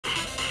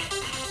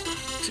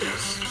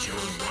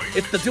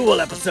It's the duel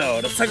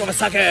episode of Psycho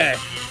Sake.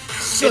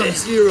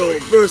 Sub-Zero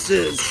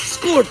versus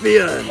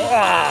Scorpion.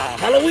 Ah,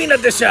 Halloween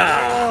edition.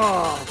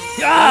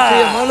 Happy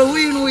Yeah.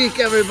 Halloween week,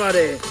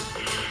 everybody.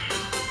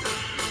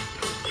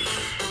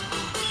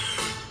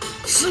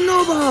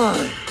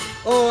 Snowball.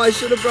 Oh, I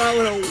should have brought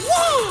one.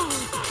 Whoa.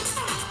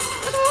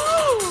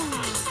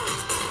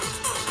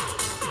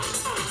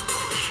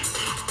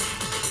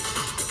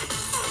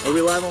 Are we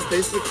live on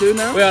Facebook too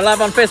now? We are live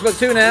on Facebook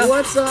too now.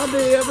 What's up,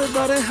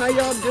 everybody? How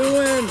y'all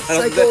doing?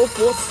 Psycho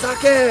for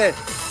Sake.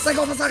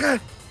 Psycho for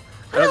Sake.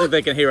 I don't think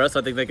they can hear us.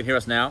 I think they can hear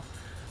us now.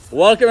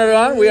 Welcome,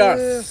 everyone. We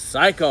are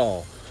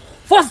Psycho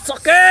for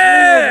Sake.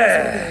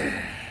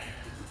 And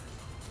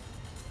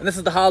this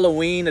is the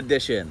Halloween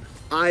edition.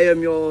 I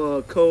am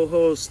your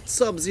co-host,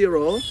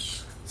 Sub-Zero.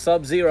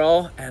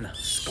 Sub-Zero and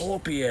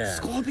Scorpion.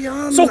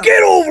 Scorpion. So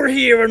get over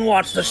here and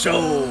watch the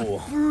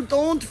show.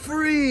 Don't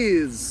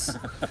freeze.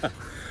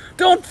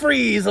 Don't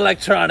freeze,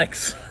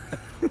 electronics.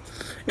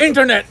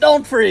 Internet,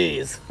 don't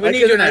freeze. We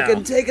need you now. I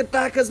can take it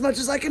back as much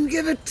as I can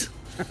give it.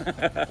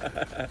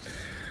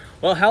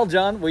 Well, hell,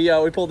 John, we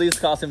pulled these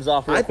costumes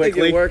off real quickly. I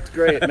think it worked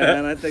great,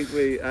 man. I think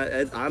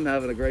I'm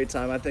having a great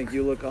time. I think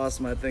you look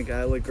awesome. I think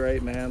I look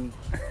great, man.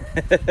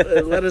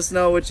 Let us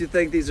know what you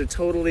think. These are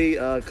totally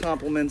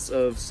compliments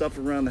of stuff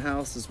around the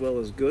house as well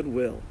as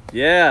Goodwill.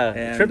 Yeah,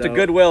 And, trip to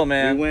Goodwill,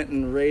 man. We went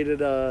and raided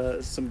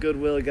some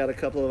Goodwill, got a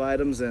couple of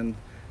items, and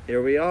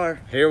here we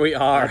are. Here we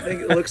are. I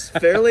think it looks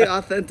fairly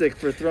authentic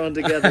for thrown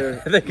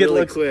together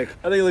really quick.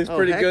 I think it looks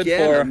pretty good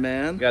yeah, for.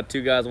 Man. Got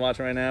two guys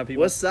watching right now,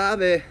 people.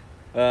 Wasabi.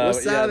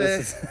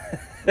 Wasabi.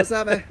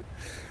 Wasabi.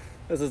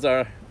 This is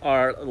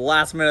our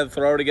last minute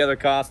throw together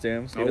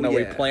costumes, even though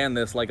we planned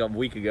this like a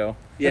week ago.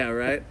 Yeah,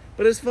 right.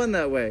 But it's fun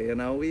that way, you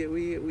know.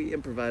 We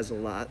improvise a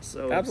lot,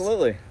 so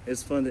absolutely,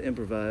 it's fun to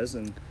improvise.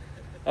 And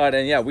all right,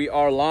 and yeah, we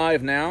are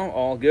live now.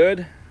 All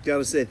good.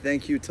 Gotta say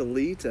thank you to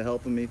Lee to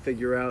helping me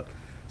figure out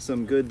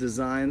some good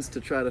designs to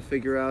try to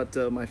figure out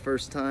my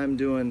first time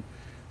doing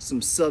some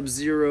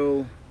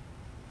Sub-Zero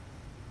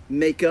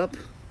makeup.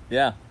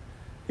 Yeah,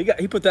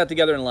 he put that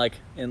together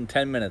in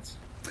 10 minutes.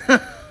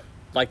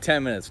 Like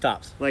 10 minutes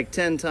tops. Like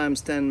 10 times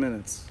 10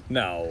 minutes.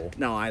 No,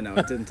 I know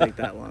it didn't take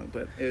that long,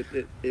 but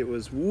it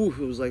was woo.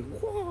 It was like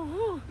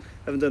whoa.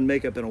 I haven't done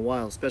makeup in a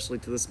while, especially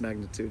to this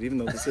magnitude. Even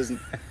though this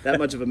isn't that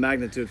much of a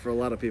magnitude for a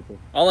lot of people.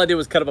 All I did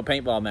was cut up a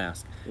paintball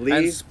mask. Lee,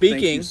 and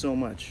thank you so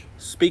much.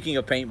 Speaking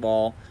of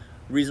paintball,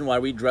 reason why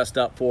we dressed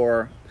up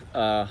for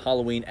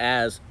Halloween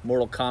as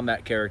Mortal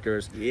Kombat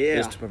characters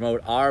is to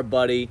promote our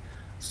buddy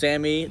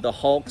Sammy the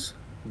Hulk's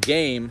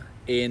game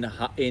in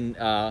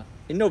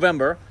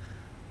November,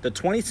 the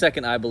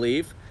 22nd, I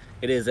believe.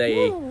 It is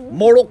a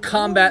Mortal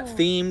Kombat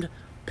themed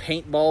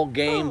paintball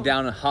game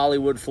down in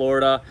Hollywood,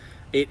 Florida.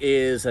 It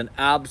is an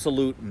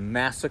absolute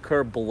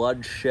massacre,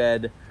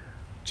 bloodshed.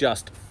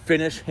 Just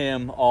finish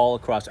him all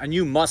across, and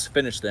you must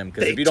finish them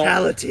because if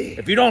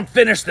you don't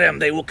finish them,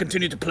 they will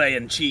continue to play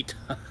and cheat.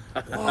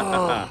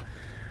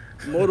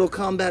 Mortal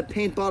Kombat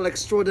Paintball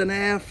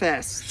Extraordinaire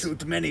Fest.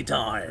 Shoot many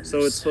times. So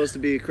it's supposed to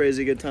be a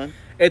crazy good time?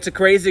 It's a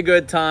crazy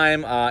good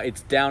time.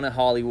 It's down in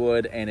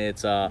Hollywood, and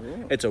it's a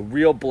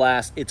real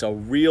blast. It's a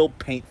real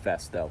paint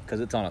fest, though, because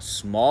it's on a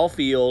small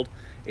field.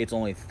 It's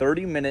only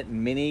 30-minute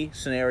mini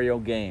scenario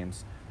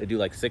games. They do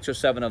like 6 or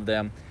 7 of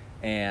them,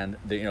 and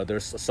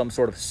there's some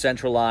sort of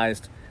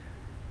centralized,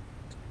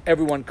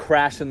 everyone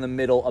crash in the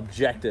middle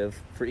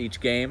objective for each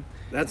game.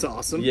 That's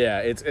awesome. Yeah,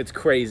 it's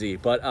crazy,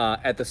 but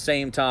at the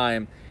same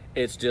time,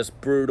 it's just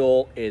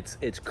brutal. It's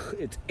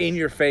in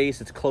your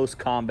face. It's close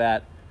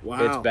combat.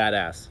 Wow. It's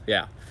badass.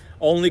 Yeah.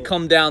 Only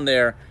come down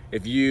there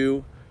if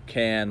you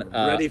can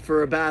ready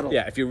for a battle.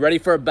 Yeah, if you're ready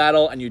for a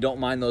battle and you don't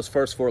mind those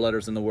first 4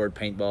 letters in the word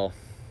paintball.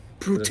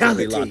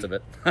 Brutality. There's lots of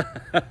it.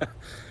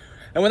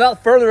 And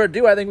without further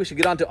ado, I think we should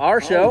get on to our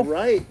show. All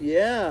right,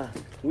 yeah.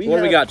 What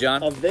do we got,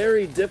 John? A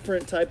very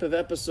different type of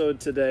episode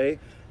today.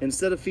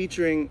 Instead of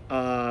featuring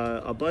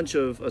a bunch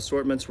of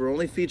assortments, we're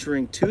only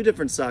featuring 2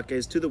 different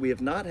sakes, 2 that we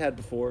have not had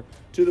before,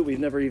 2 that we've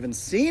never even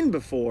seen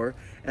before,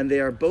 and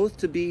they are both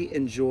to be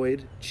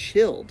enjoyed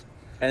chilled.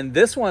 And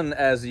this one,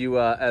 as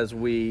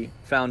we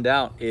found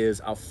out,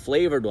 is a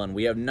flavored one.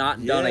 We have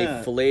not done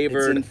a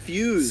flavored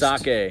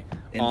sake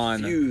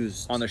on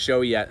the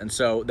show yet, and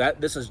so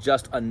this is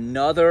just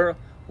another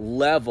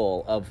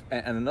level of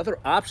and another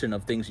option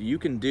of things you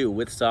can do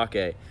with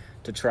sake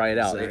to try it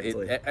out.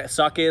 Exactly.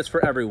 Sake is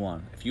for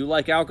everyone. If you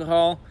like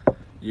alcohol,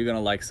 you're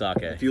gonna like sake.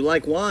 If you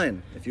like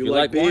wine, if you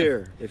like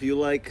beer, if you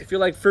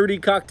like fruity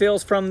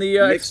cocktails from the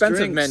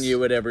expensive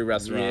menu at every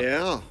restaurant,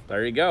 yeah,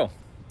 there you go.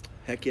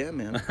 Heck yeah,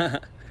 man.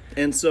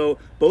 And so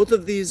both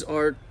of these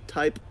are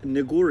type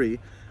Nigori,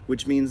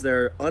 which means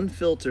they're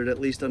unfiltered, at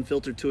least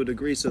unfiltered to a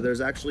degree. So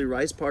there's actually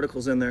rice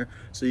particles in there,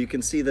 so you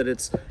can see that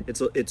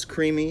it's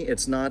creamy.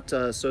 It's not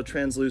so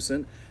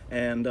translucent.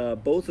 And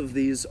both of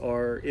these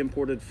are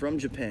imported from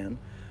Japan.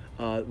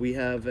 We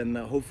have, and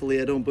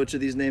hopefully I don't butcher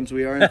these names.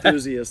 We are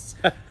enthusiasts,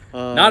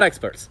 not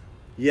experts.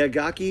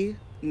 Yagaki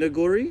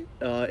Nigori.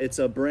 It's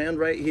a brand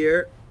right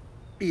here.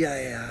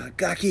 Yeah,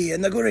 Gaki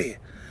Nigori.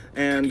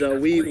 And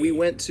we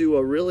went to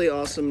a really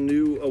awesome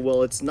new,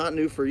 well, it's not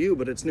new for you,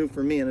 but it's new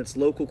for me, and it's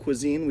local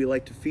cuisine. We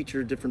like to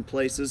feature different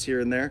places here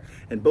and there.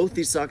 And both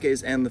these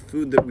sakes and the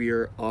food that we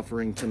are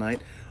offering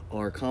tonight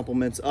are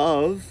compliments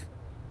of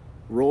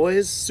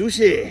Roy's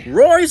Sushi.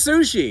 Roy's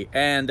Sushi.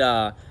 And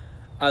a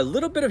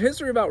little bit of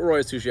history about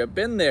Roy's Sushi. I've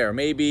been there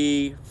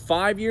maybe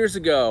 5 years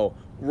ago.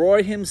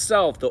 Roy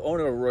himself, the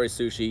owner of Roy's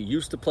Sushi,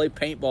 used to play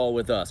paintball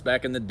with us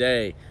back in the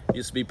day.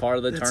 Used to be part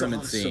of the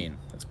tournament scene.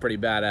 That's pretty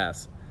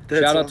badass.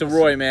 Shout out to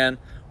Roy, man.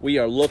 We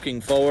are looking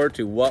forward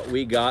to what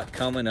we got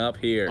coming up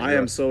here. I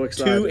am so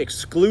excited. 2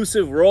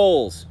 exclusive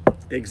rolls.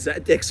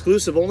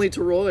 Exclusive only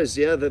to Roy's.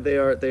 Yeah, that they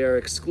are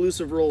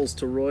exclusive rolls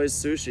to Roy's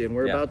Sushi, and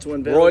we're about to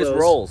unveil Roy's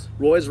those. Rolls.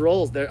 Roy's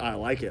Rolls. There, I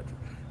like it.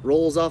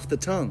 Rolls off the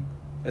tongue.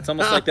 It's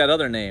almost like that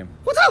other name.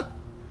 What's up?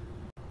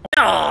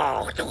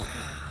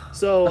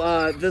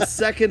 So the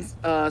second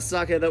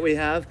sake that we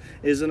have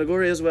is a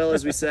Nigori as well,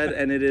 as we said,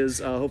 and it is,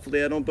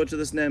 hopefully I don't butcher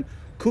this name,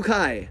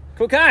 Kukai.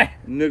 Kukai.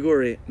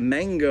 Nigori.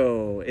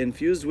 Mango.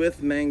 Infused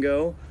with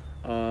mango.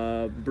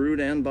 Brewed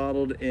and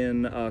bottled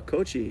in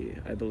Kochi,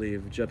 I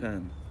believe,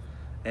 Japan.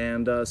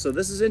 And so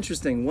this is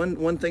interesting.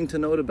 One thing to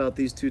note about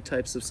these 2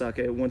 types of sake,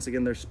 once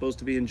again, they're supposed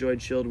to be enjoyed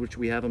chilled, which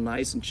we have them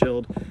nice and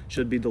chilled.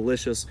 Should be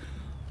delicious.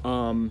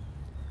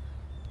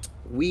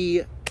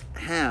 We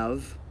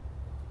have...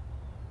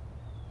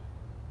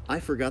 I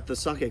forgot the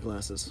sake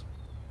glasses.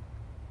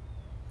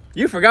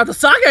 You forgot the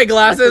sake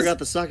glasses? I forgot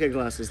the sake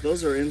glasses.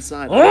 Those are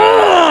inside.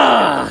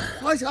 Oh!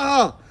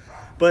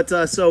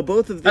 But so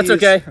both of these... That's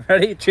okay.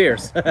 Ready?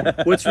 Cheers.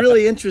 What's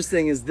really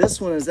interesting is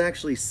this one is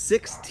actually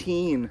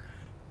 16%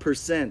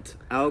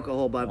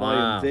 alcohol by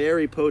volume. Wow.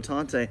 Very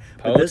potente.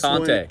 But this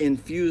one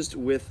infused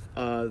with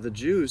the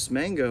juice,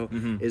 mango,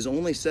 is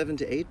only 7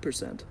 to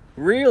 8%.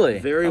 Really?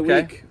 Very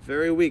weak.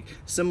 Very weak.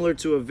 Similar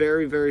to a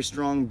very, very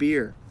strong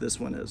beer, this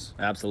one is.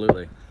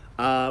 Absolutely.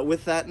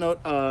 With that note,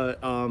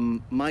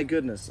 my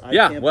goodness. I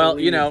can't well,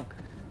 believe... you know,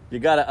 you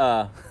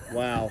gotta,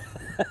 Wow.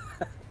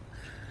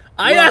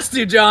 I asked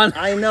you, John.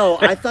 I know.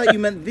 I thought you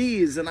meant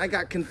these, and I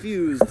got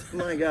confused.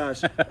 My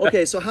gosh.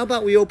 Okay, so how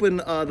about we open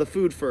the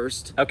food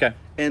first? Okay.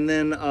 And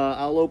then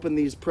I'll open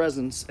these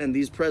presents, and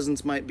these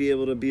presents might be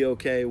able to be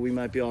okay. We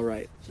might be all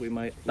right. We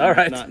might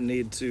not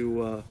need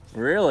to...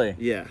 Really?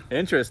 Yeah.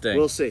 Interesting.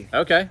 We'll see.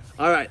 Okay.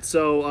 All right,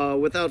 so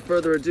without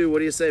further ado, what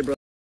do you say, bro?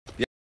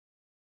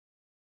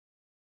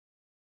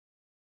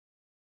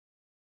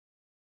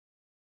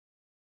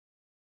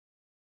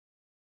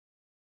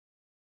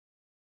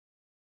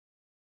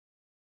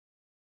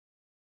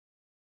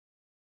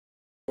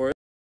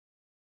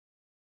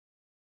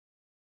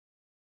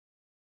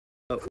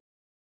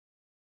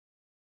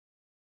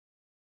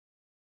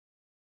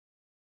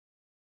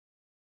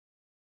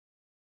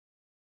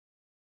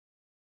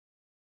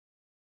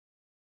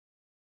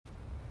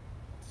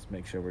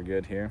 Make sure we're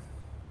good here.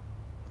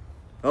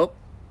 Oh,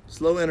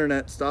 slow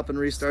internet. Stop and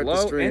restart the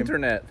stream. Slow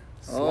internet.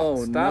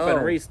 Oh, Stop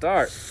and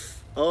restart.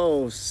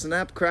 Oh,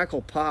 snap,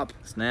 crackle, pop.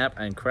 Snap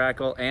and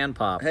crackle and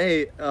pop.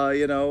 Hey,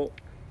 you know,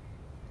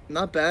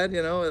 not bad.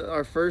 You know,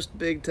 our first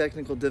big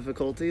technical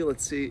difficulty.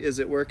 Let's see, is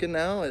it working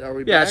now? Are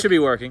we back? Yeah, it should be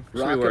working.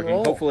 Rock and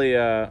roll. Hopefully,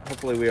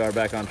 hopefully we are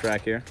back on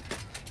track here.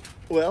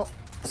 Well,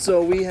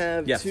 so we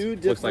have 2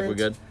 different looks like we're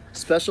good.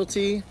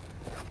 Specialty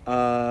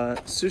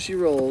sushi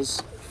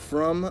rolls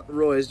from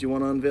Roy's. Do you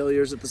want to unveil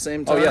yours at the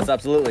same time? Oh yes,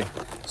 absolutely.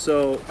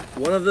 So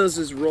one of those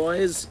is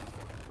Roy's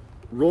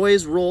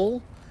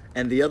roll,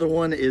 and the other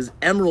one is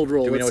Emerald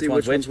roll. Do we Let's know see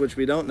which one's which.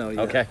 We don't know yet.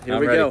 Okay, here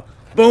I'm we ready. go.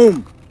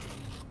 Boom.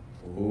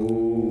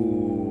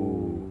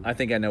 Ooh. I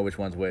think I know which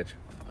one's which.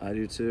 I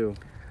do too.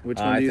 Which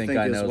one do you think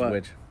I is know what?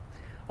 which.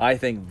 I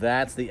think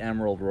that's the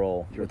Emerald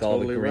roll with all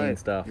the green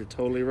stuff. You're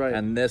totally right.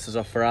 And this is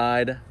a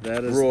fried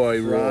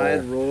Roy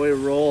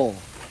roll.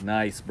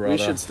 Nice, brother. We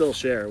should still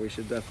share. We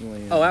should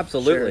definitely.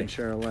 Absolutely.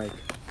 Share alike.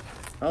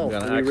 Oh,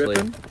 I'm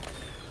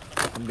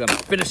gonna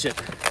finish it.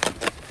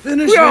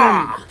 Finish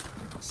him!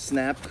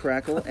 Snap,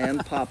 crackle,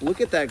 and pop.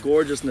 Look at that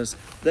gorgeousness.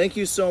 Thank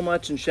you so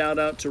much, and shout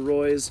out to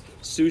Roy's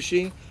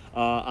Sushi.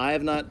 I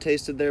have not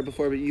tasted there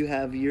before, but you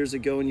have years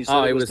ago, and you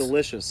said it was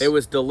delicious. It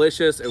was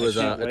delicious. It was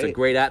it's a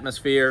great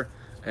atmosphere,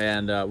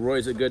 and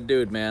Roy's a good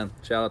dude, man.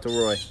 Shout out to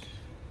Roy.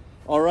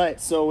 All right,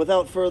 so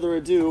without further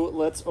ado,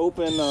 let's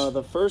open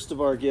the first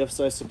of our gifts,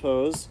 I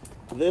suppose.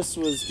 This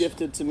was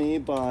gifted to me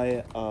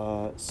by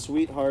a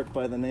sweetheart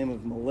by the name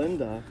of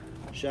Melinda.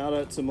 Shout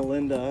out to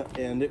Melinda,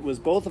 and it was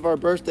both of our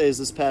birthdays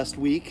this past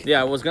week.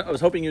 Yeah, I was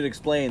hoping you'd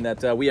explain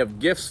that we have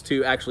gifts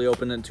to actually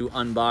open and to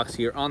unbox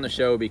here on the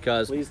show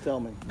because please tell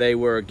me they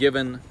were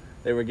given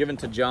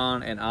to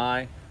John and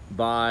I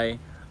by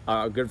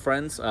our good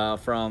friends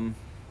from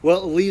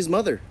Lee's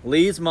mother.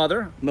 Lee's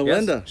mother,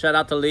 Melinda. Yes. Shout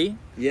out to Lee.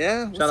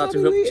 Yeah. Shout out to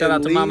Lee,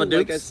 Mama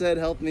Dukes. Like I said,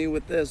 help me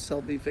with this.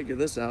 Help me figure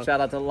this out. Shout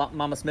out to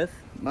Mama Smith.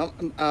 Mama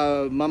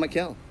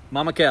Kel.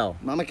 Mama Kel.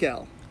 Mama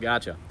Kel.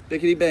 Gotcha.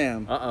 Bickety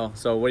bam. Uh-oh.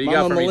 So what do you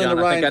Mama got for Melinda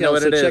me, John? I think I know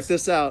what it is. Check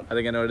this out. I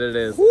think I know what it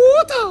is.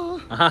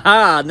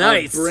 Haha,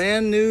 nice. A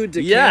brand new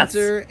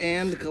decanter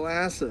and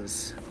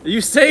glasses.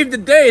 You saved the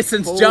day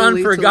since John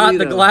Holy forgot the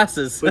Toledo.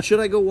 glasses. But should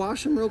I go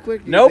wash them real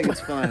quick? Do you Nope. think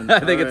it's fine? I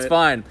think All it's right.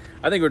 fine.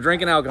 I think we're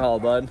drinking alcohol,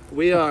 bud.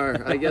 We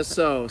are, I guess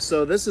so.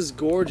 So this is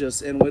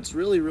gorgeous, and what's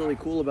really, really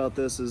cool about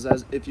this is,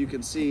 as if you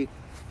can see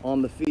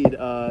on the feed,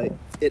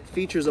 it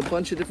features a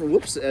bunch of different,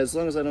 whoops, as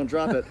long as I don't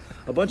drop it,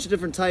 a bunch of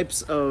different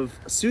types of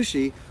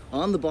sushi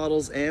on the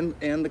bottles and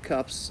the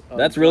cups.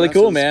 That's really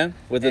cool, glasses. man,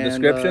 with the And,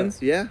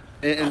 descriptions. Yeah,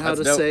 and how That's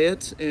to dope. say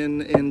it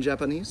in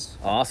Japanese.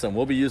 Awesome.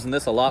 We'll be using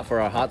this a lot for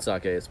our hot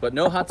sakes, but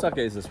no hot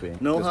sakes this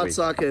week. No this hot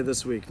week. sake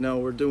this week. No,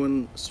 we're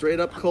doing straight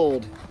up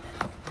cold.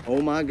 Oh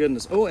my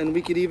goodness. Oh, and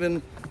we could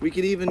even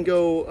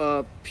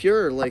go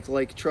pure,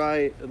 like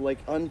try like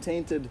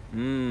untainted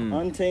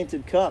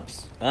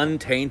cups.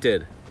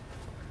 Untainted.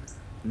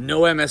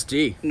 No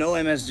MSG. No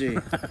MSG.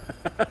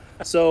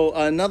 So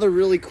another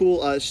really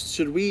cool.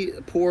 Should we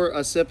pour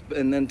a sip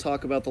and then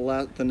talk about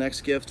the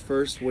next gift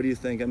first? What do you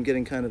think? I'm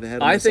getting kind of ahead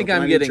of I myself. think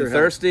I'm need getting your help.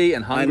 thirsty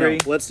and I know. hungry.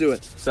 Let's do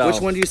it. So-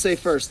 Which one do you say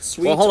first?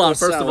 Sweet. Well, hold or on.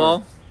 First sour? of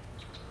all,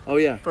 Oh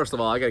yeah.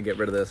 I gotta get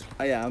rid of this.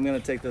 Oh, yeah. I'm gonna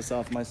take this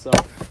off myself.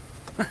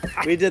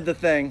 We did the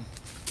thing.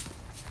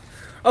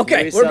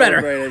 Okay, We we're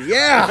better. celebrated.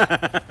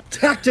 Yeah.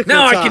 Tactical.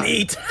 Now I time. can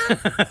eat.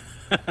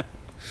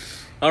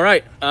 All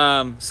right.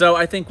 So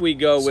I think we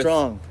go with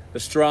Strong. the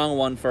strong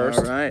one first.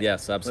 All right.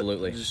 Yes,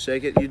 absolutely. Just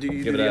shake it. You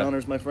do the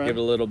honors, my friend. Give it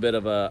a little bit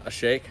of a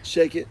shake.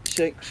 Shake it,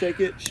 shake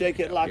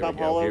it like Here a we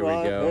go, here we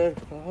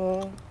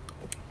Polaroid.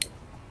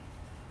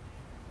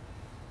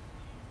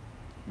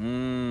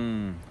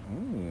 Mmm.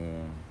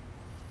 Ooh.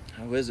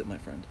 How is it, my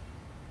friend?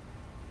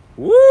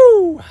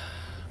 Woo!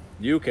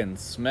 You can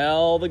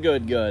smell the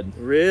good.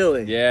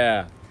 Really?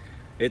 Yeah.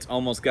 It's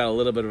almost got a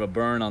little bit of a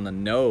burn on the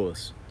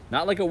nose.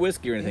 Not like a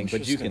whiskey or anything,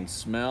 but you can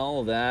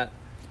smell that.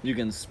 You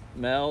can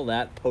smell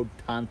that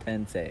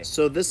potentense.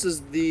 So this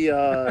is the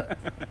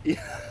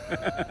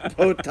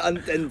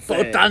Potentense.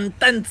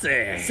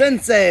 Potentense.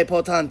 Sensei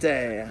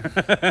Potente.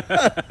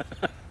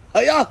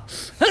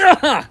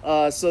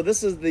 Hiya! So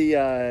this is the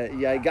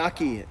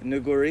Yaigaki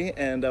Nigori,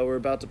 and we're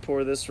about to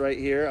pour this right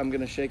here. I'm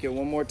gonna shake it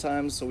one more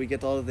time so we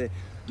get all of the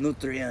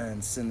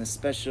nutrients and the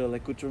special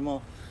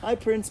accoutrement. Hi,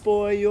 Prince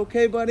Boy. You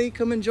okay, buddy?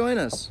 Come and join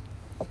us.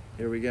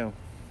 Here we go.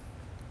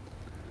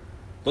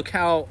 Look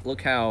how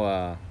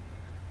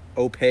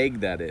opaque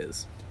that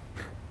is.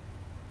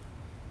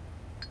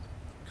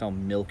 Look how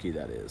milky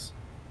that is.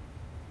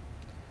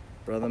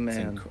 Brother,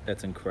 man.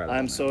 That's incredible.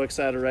 I'm man. so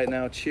excited right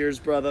now. Cheers,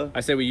 brother.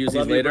 I say we use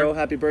Love these later. you, bro.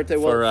 Happy birthday.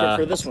 For, Well,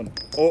 for this one.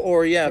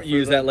 Or yeah. for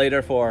Use the- that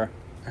later for.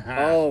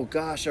 Oh,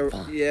 gosh.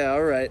 Yeah,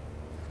 all right.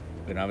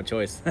 We don't have a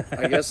choice.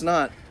 I guess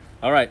not.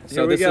 All right. So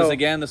Here we this go. is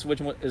again. This which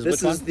one is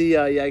This which is one? the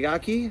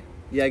Yaigaki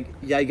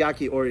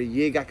or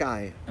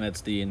Yeigakai. And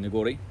it's the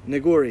Nigori.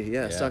 Nigori,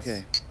 yeah, Yes.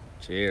 sake.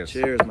 Cheers.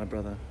 Cheers, my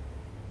brother.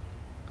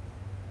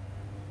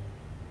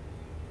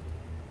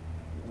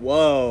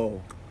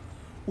 Whoa.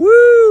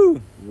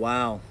 Woo!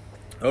 Wow.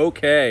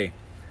 Okay.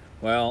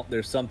 Well,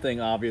 there's something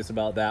obvious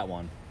about that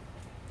one.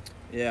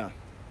 Yeah.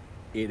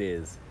 It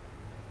is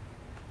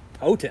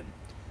potent.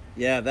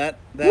 Yeah, that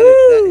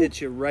Woo!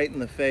 hits you right in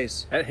the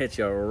face. That hits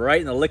you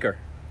right in the liquor.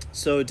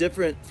 So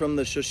different from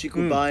the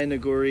Shoshikubai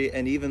Nigori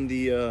and even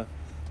the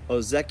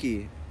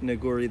Ozeki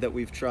Nigori that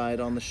we've tried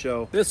on the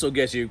show. This will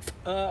get you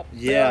up.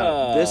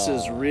 Yeah, this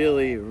is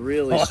really,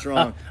 really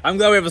strong. I'm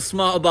glad we have a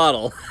small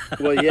bottle.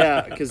 Well,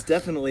 yeah, because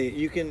definitely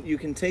you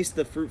can taste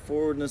the fruit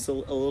forwardness a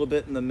little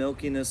bit and the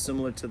milkiness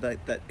similar to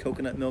that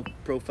coconut milk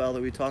profile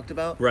that we talked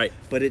about. Right.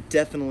 But it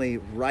definitely,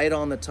 right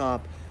on the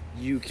top,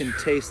 you can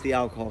taste the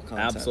alcohol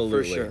content.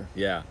 Absolutely. For sure.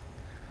 Yeah.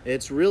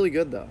 It's really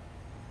good though.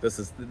 This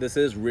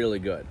is really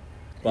good.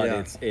 But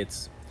Yeah.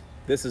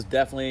 this is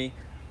definitely,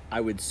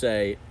 I would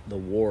say, the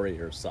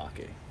warrior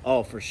sake.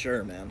 Oh, for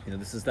sure, man. You know,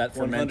 this is that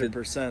fermented.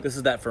 100%. This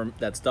is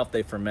that stuff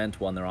they ferment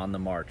when they're on the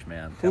march,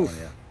 man. I'm telling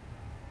you.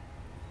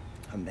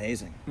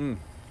 Amazing. Mm.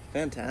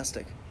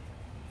 Fantastic.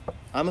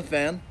 I'm a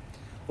fan.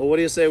 Well, what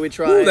do you say we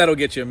try? Ooh, that'll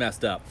get you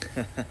messed up.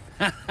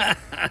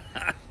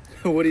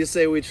 What do you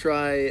say we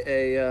try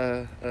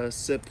a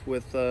sip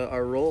with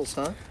our rolls,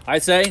 huh? I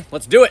say,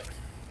 let's do it.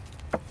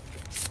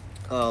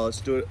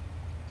 Let's do it.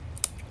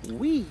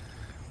 Wee.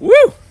 Woo!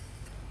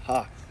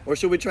 Ha. Or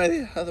should we try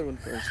the other one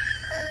first?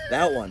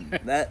 That one.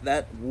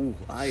 That. Ooh,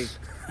 I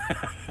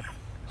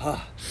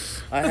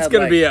It's had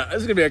gonna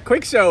like, be a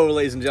quick show,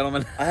 ladies and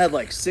gentlemen. I had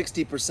like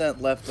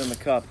 60% left in the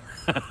cup,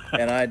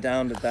 and I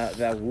downed it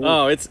that. Woo.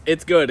 Oh,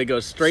 it's good. It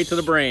goes straight to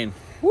the brain,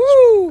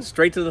 Woo!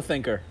 straight to the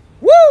thinker.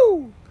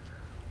 Woo!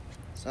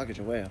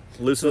 Sacagawea.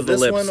 Loosens So the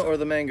this lips. one or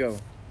the mango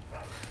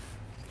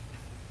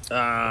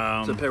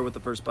to pair with the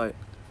first bite.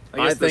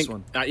 I guess think this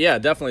one. Yeah,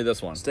 definitely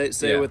this one. Stay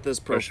Yeah, with this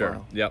profile. for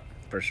sure. Yep,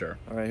 for sure.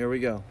 All right, here we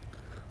go.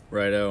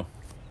 Righto.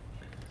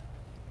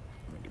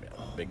 Let me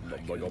give you a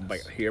big old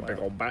bite here, big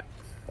old bite.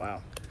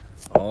 Wow.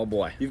 Oh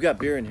boy, You've got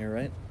beer in here,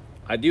 right?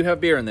 I do have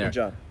beer in there. Good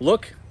job.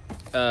 Look,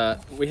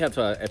 we have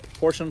a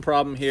portion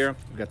problem here.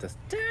 We've got this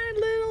tiny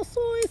little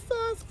soy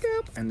sauce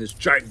cup and this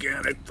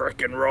gigantic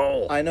freaking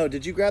roll. I know.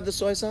 Did you grab the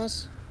soy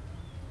sauce?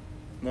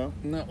 No.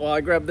 No, well,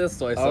 I grabbed this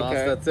soy sauce.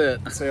 Okay. That's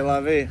it. C'est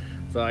la vie.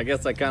 So I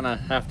guess I kind of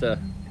have to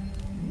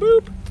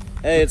Boop.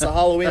 Hey, it's a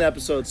Halloween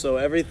episode, so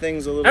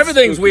everything's a little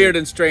Everything's spooky, weird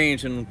and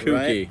strange and kooky.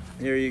 right?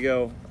 Here you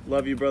go.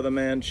 Love you, brother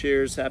man.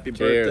 Cheers. Happy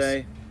Cheers.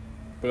 birthday.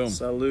 Boom.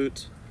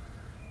 Salute.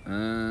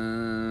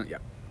 Yeah.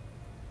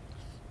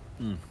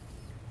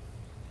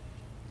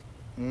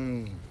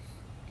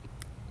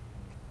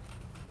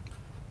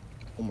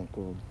 Oh my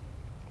god.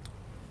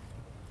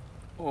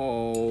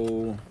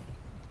 Oh,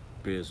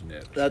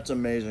 business. That's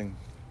amazing.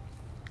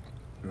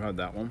 You had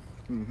that one?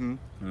 Mm-hmm.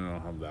 I'll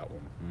have that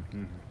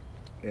one.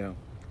 Yeah.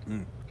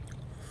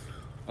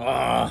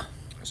 Ah.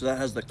 So that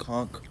has the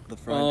conch, the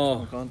fried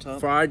conch on top?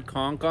 Fried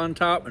conch on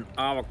top, and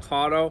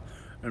avocado,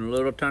 and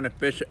little tiny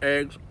fish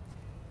eggs,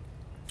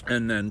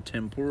 and then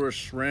tempura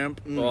shrimp.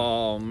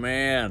 Oh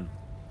man.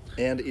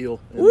 And eel.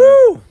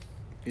 Woo!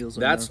 Eels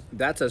in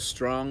That's as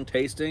strong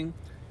tasting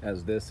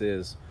as this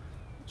is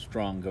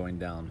strong going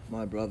down.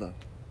 My brother.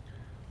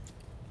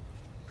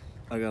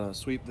 I gotta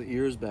sweep the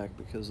ears back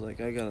because I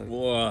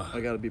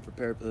gotta be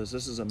prepared for this.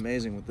 This is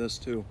amazing with this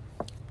too.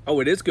 Oh,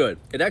 it is good.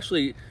 It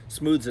actually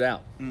smooths it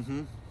out.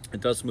 Mm-hmm. It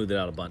does smooth it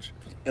out a bunch.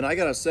 And I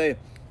gotta say,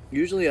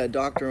 usually I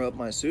doctor up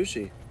my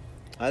sushi.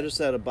 I just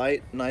had a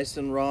bite, nice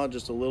and raw,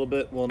 just a little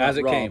bit. Well, not as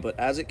it raw, came. but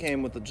as it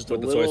came with just With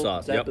a the little soy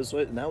sauce, type yep. of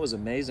soy, and that was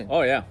amazing.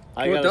 Oh yeah.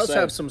 I Well, it gotta does say.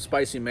 have some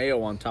spicy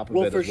mayo on top of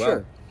Well, it for as well.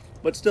 sure.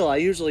 But still, I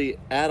usually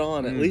add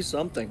on at least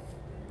something.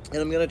 And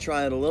I'm gonna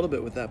try it a little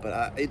bit with that,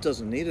 but it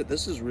doesn't need it.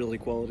 This is really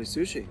quality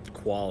sushi.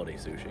 Quality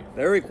sushi.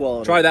 Very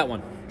quality. Try that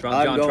one.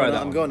 John, try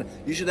that I'm one. going.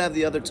 You should have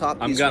the other top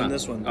piece from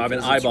this one. I've been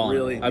because it's eyeballing.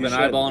 really- I've you been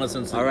should. eyeballing it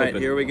since. All right,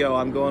 here we go.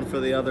 I'm going for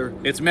the other.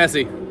 It's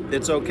messy.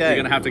 It's okay.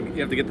 You have to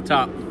get the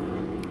top.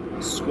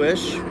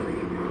 Squish,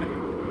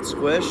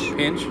 squish,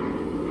 Pinch.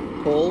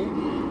 pull,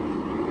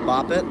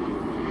 bop it.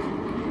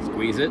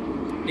 Squeeze it.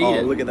 Eat Oh,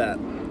 it. look at that.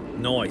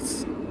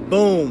 Nice.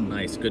 Boom.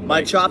 Nice. Good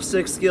My bite.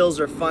 chopstick skills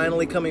are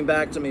finally coming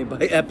back to me by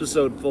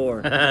episode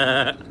 4.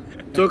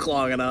 Took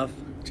long enough.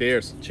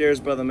 Cheers. Cheers,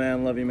 brother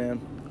man. Love you, man.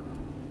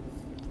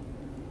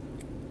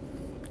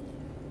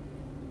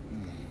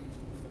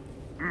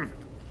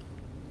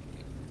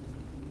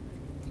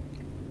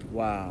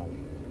 Wow.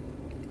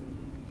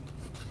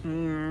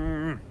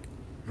 Dude,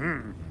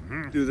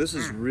 this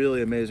is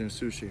really amazing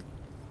sushi.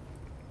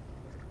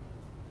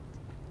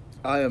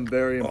 I am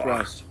very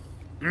impressed.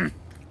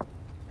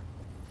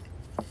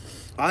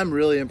 I'm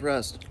really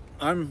impressed.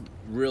 I'm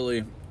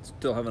really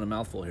still having a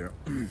mouthful here.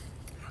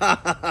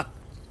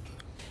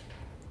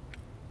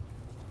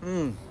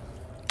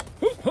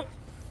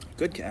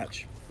 Good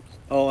catch.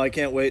 Oh, I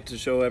can't wait to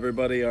show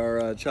everybody our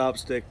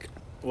chopstick,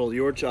 well,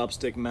 your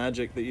chopstick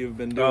magic that you've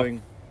been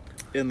doing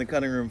in the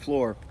cutting room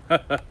floor.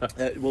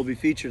 It will be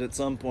featured at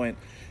some point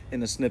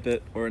in a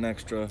snippet or an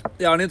extra.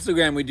 Yeah, on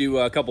Instagram we do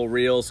a couple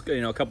reels,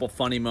 a couple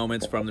funny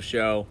moments from the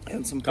show,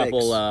 And some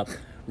couple pics.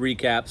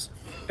 recaps,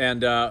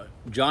 and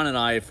John and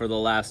I for the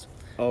last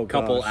Oh,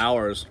 couple gosh.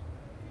 hours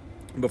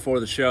before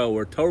the show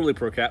were totally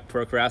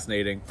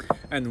procrastinating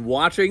and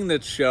watching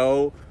the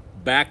show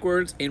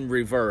backwards in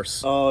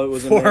reverse. Oh, it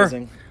was for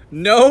amazing.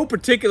 No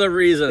particular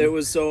reason. It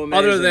was so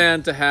amazing. Other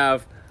than to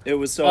have It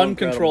was so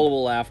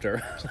uncontrollable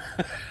laughter.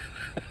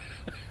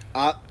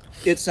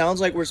 It sounds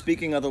like we're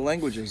speaking other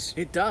languages.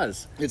 It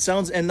does. It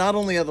sounds, and not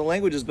only other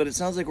languages, but it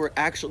sounds like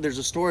there's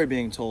a story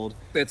being told.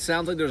 It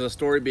sounds like there's a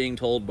story being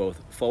told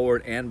both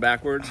forward and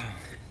backwards.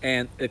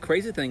 And the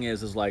crazy thing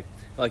is like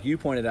you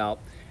pointed out,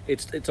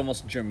 it's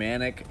almost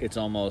Germanic. It's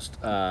almost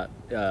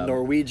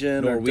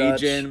Norwegian or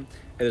Dutch. And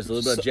there's a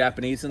little bit of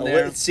Japanese in a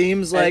there. It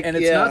seems like, and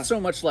it's yeah. not so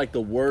much like the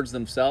words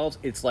themselves.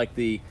 It's like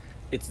the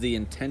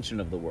intention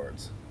of the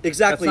words.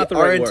 Exactly. That's not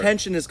the Our right word.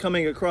 intention is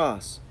coming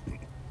across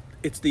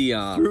It's the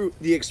through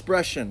the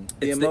expression,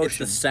 the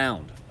emotion, it's the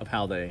sound of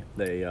how they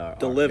are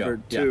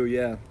delivered yeah. too.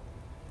 Yeah.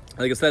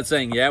 Like instead of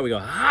saying yeah, we go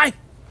hi.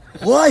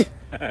 What?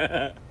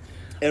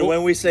 And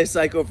when we say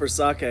psycho for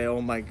sake,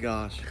 oh my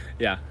gosh.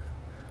 Yeah.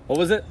 What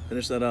was it?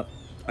 Finish that up.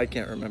 I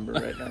can't remember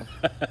right now.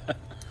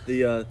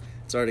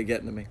 It's already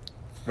getting to me.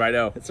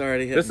 Righto. It's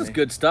already hitting This is me.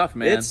 good stuff,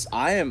 man.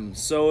 I am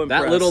so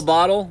impressed. That little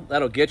bottle,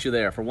 that'll get you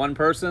there for one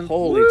person.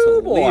 Holy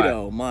Woo, boy.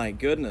 Toledo, my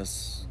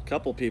goodness.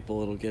 Couple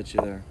people, it'll get you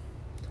there.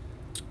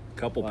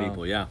 Couple Wow.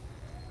 people, yeah,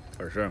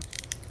 for sure.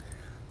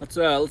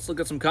 Let's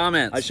look at some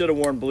comments. I should have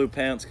worn blue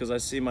pants because I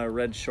see my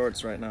red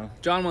shorts right now.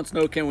 John wants to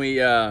know, can we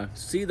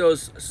see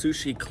those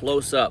sushi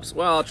close-ups?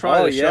 Well, I'll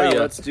try to show you.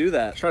 Let's do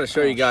that. Try to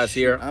show you guys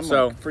here. I'm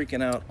So like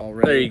freaking out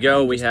already. there you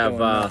go. I'm We just have going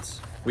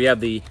nuts.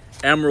 the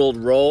emerald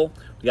roll.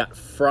 We got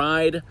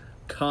fried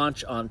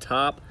conch on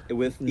top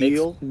With mixed,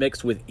 eel?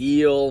 mixed with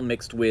eel,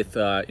 mixed with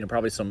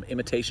probably some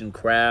imitation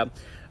crab.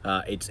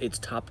 It's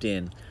topped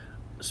in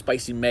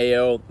spicy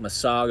mayo,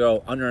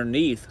 masago,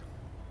 underneath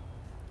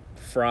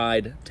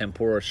fried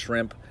tempura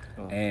shrimp,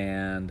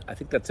 and I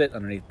think that's it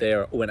underneath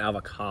there. Oh, an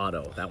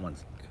avocado. That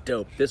one's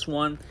dope. This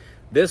one,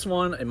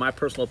 in my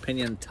personal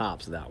opinion,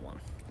 tops that one.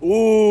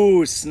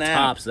 Ooh, snap.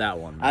 Tops that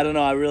one. I don't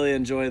know. I really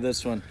enjoy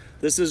this one.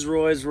 This is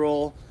Roy's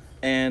roll,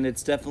 and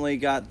it's definitely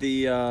got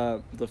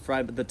the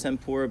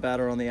tempura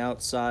batter on the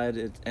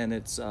outside, and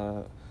it's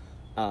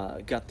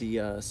got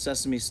the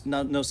sesame,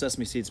 no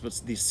sesame seeds,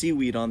 but the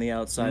seaweed on the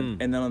outside, and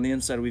then on the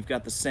inside we've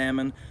got the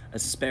salmon,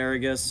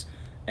 asparagus,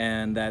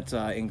 and that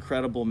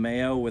incredible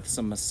mayo with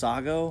some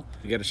masago.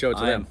 You got to show it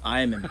to them.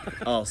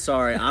 Oh,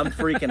 sorry, I'm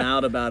freaking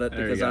out about it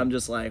because I'm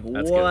just like,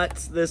 That's what?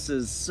 good. This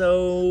is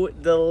so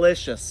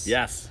delicious.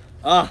 Yes.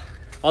 Ah,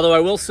 Although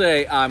I will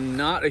say I'm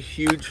not a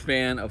huge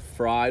fan of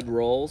fried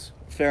rolls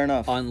fair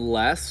enough.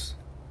 unless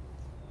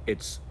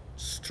it's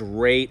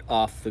straight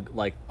off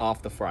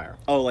the fryer.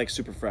 Oh, like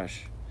super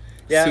fresh.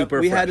 Yeah, Super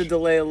we had to fresh.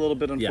 delay a little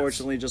bit,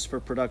 unfortunately, just for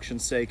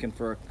production's sake and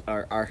for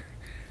our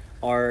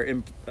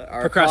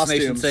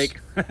Procrastination's costumes.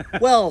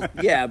 sake. Well,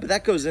 yeah, but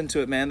that goes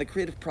into it, man. The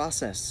creative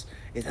process.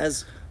 It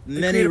has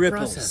many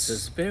ripples. Process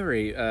is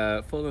very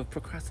full of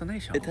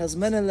procrastination. It has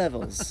many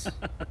levels,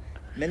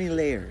 many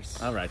layers.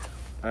 All right.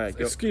 All right,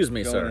 Excuse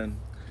me, go sir. in.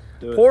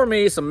 Do it. Pour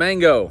me some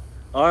mango.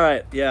 All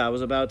right, yeah, I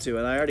was about to,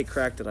 and I already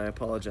cracked it. I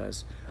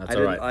apologize. That's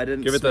all right. I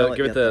didn't give it smell the it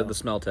give yet, it the, though. the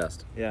smell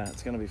test. Yeah,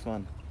 it's gonna be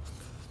fun.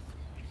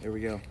 Here we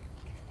go.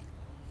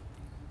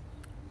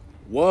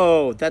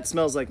 Whoa, that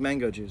smells like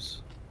mango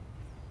juice.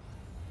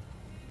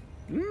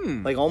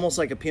 Like almost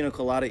like a pina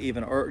colada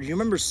even. Or do you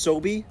remember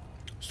Sobe?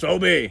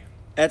 Sobe.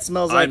 That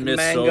smells I like miss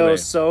mango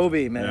Sobe.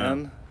 Sobe,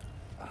 man.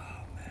 Oh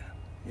man.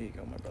 Here you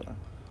go, my brother.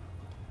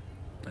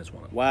 I just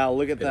want to. Wow,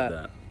 look at Get that.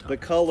 that. The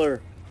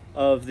color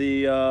of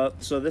the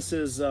so this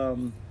is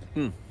Kukai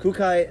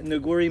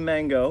Nigori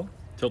mango.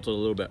 Tilt it a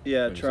little bit.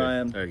 Yeah, Let me see. try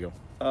 'em. There you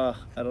I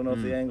don't know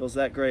if the angle's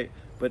that great,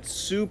 but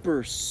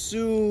super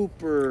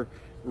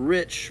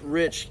rich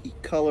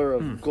color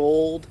of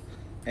gold,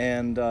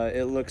 and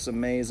it looks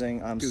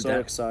amazing. I'm Dude, so that-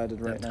 excited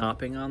go. right That now.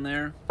 topping on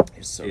there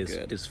It's so is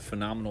good. is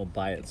phenomenal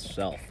by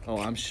itself. Oh,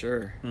 I'm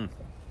sure.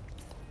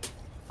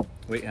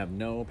 We have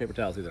no paper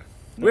towels either.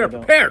 No, we are we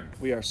don't. prepared.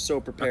 We are so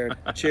prepared.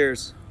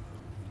 Cheers.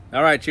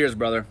 All right, cheers,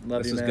 brother.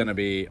 Love this you, is man. going to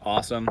be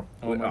awesome.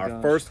 Oh my Our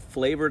gosh. first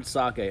flavored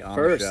sake on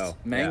First, the show.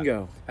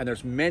 mango. Yeah. And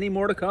there's many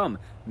more to come.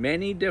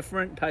 Many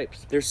different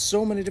types. There's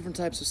so many different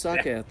types of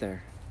sake out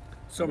there.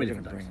 So many We're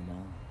different gonna types. bring them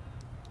all.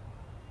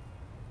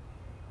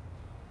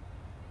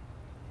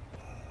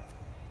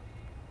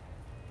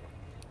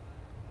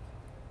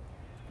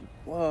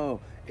 Whoa.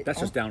 It That's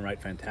just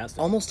downright fantastic.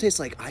 almost tastes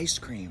like ice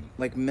cream,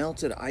 like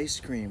melted ice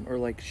cream or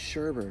like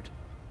sherbet.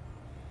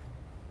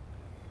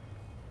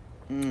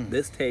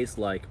 This tastes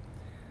like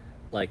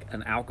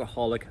an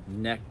alcoholic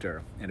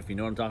nectar. And if you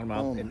know what I'm talking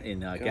about, Oh in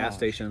my gas gosh.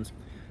 stations,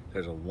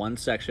 there's one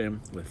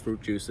section with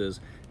fruit juices.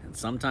 And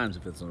sometimes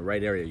if it's in the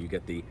right area, you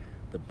get the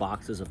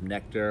boxes of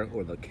nectar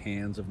or the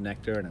cans of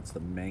nectar, and it's the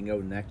mango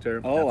nectar.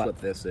 Oh, That's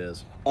what this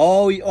is.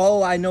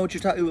 Oh, I know what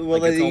you're talking. Well,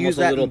 Like, it's they almost use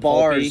a that little in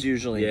bars pulpy.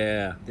 usually.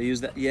 Yeah. They use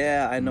that.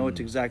 Yeah, I know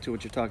exactly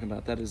what you're talking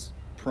about. That is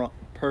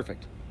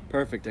perfect.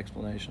 Perfect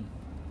explanation.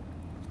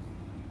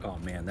 Oh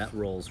man, that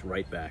rolls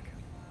right back.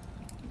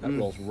 That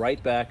rolls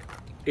right back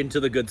into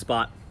the good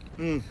spot.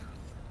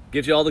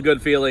 Gives you all the good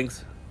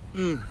feelings.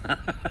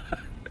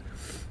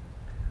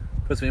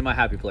 Puts me in my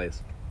happy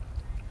place.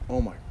 Oh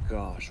my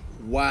gosh!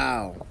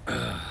 Wow.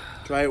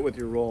 Try it with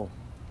your roll.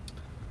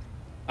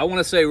 I want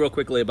to say real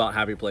quickly about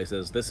happy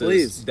places. This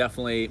Please. is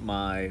definitely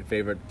my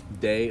favorite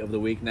day of the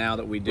week now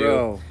that we do.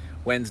 Bro.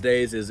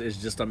 Wednesdays is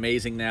just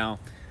amazing now.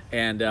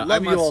 And I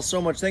Love must, you all so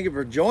much. Thank you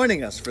for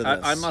joining us for this.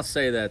 I must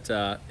say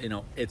that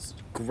it's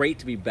great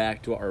to be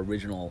back to our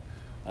original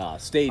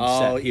stage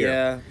Oh set here.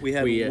 yeah, we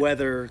had We,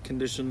 weather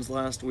conditions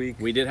last week.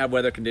 We did have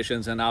weather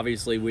conditions, and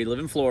obviously we live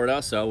in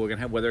Florida, so we're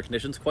gonna have weather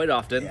conditions quite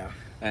often. Yeah,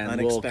 And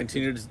unexpected. we'll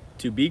continue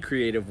to be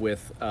creative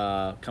with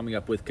coming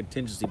up with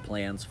contingency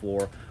plans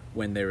for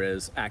when there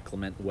is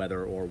acclimate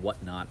weather or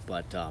whatnot.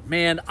 But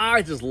man,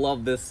 I just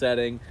love this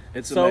setting.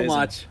 It's so amazing.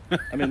 much.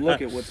 I mean,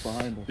 look at what's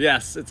behind us.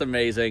 Yes, it's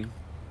amazing.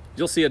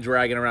 You'll see a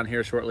dragon around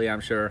here shortly,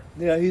 I'm sure.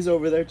 Yeah, he's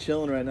over there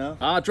chilling right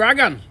now.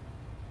 Dragon!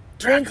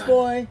 Prince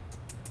boy.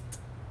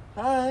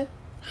 Hi.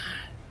 Do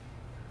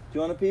you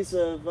want a piece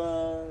of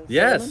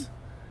Yes. salmon?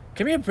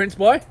 Come here, Prince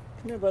Boy.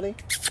 Come here, buddy.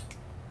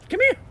 Come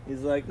here.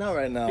 He's like, not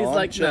right now. He's I'm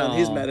like, chilling. no.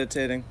 He's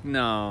meditating.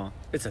 No,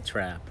 it's a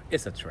trap.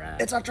 It's a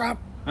trap. It's a trap.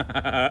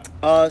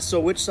 So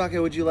which sake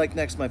would you like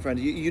next, my friend?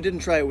 You didn't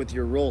try it with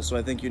your roll, so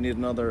I think you need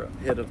another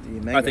hit of the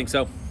mango. I think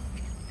so.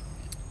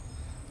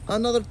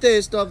 Another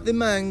taste of the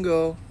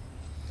mango.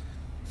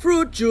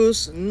 Fruit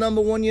juice,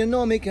 number one, you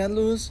know me can't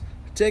lose.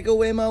 Take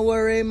away my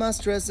worry, my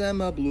stress, and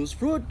my blues.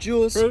 Fruit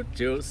juice. Fruit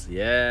juice.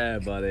 Yeah,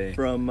 buddy.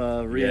 From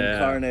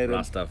Reincarnated. Yeah,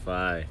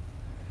 Rastafari.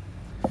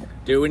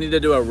 Dude, we need to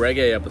do a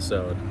reggae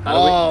episode.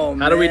 Oh,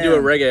 How do we do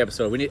a man. reggae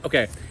episode?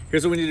 Okay,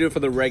 here's what we need to do for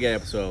the reggae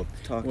episode.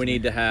 Talk to we me.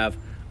 need to have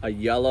a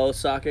yellow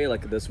sake,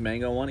 like this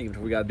mango one, even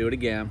if we got to do it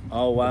again.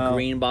 Oh, wow. A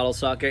green bottle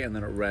sake, and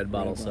then a red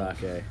bottle bottle.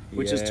 sake.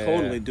 Which is Yeah.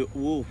 totally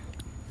ooh.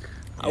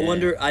 I Yeah.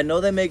 wonder. I know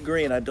they make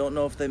green. I don't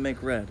know if they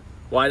make red.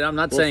 Well, I'm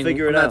not We'll saying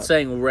figure it I'm not out.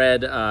 saying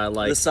red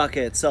like The sake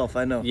itself,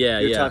 I know. yeah,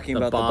 You're yeah. talking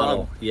about the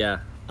bottle. Yeah.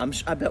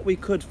 I bet we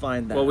could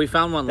find that. Well, we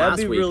found one That'd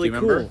last be week. really Do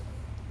you remember? cool.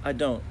 I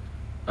don't.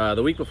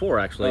 The week before,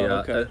 actually. Oh,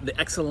 okay. The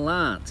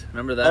Excellent.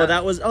 Remember that?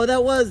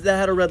 That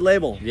had a red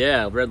label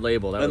Yeah, red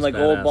label. That and was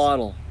like old badass.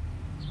 bottle.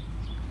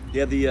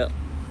 Yeah, the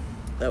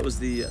That was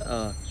the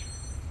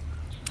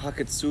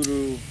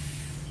Hakutsuru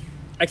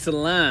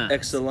Excellent.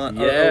 Excellent.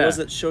 Yeah. Or was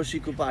it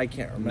Shoshikuba? I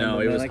can't remember. No,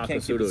 it man. was I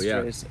can't keep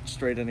Hakutsuru, it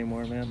straight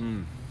anymore,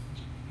 man.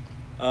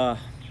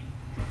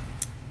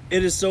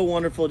 It is so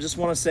wonderful. Just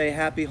want to say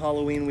happy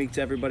Halloween week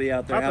to everybody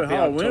out there. Happy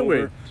Halloween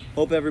week.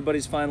 Hope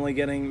everybody's finally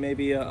getting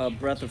maybe a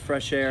breath of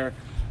fresh air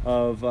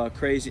of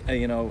crazy,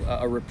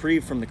 a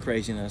reprieve from the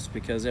craziness,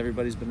 because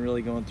everybody's been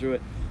really going through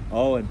it.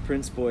 Oh, and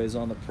Prince Boy is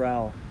on the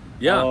prowl.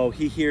 Yeah. Oh,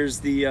 he hears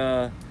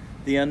the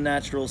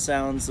unnatural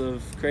sounds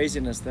of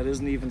craziness that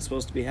isn't even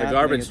supposed to be happening. The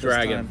garbage at this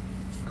dragon.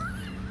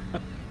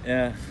 time.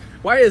 Yeah.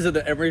 Why is it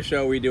that every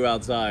show we do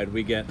outside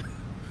we get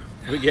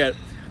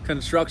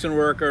construction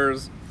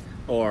workers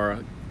or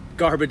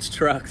garbage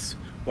trucks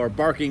or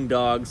barking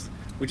dogs?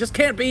 We just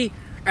can't be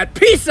at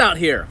peace out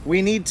here.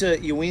 We need to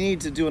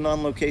do an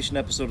on-location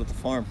episode at the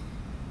farm.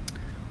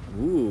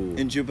 Ooh.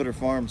 In Jupiter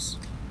Farms.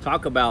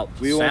 Talk about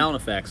sound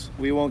effects.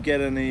 We won't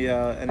get any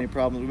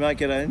problems. We might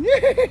get a.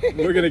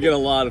 We're gonna get a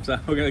lot of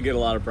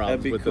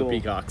problems with cool. the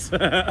peacocks.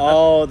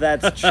 Oh,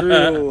 that's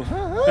true.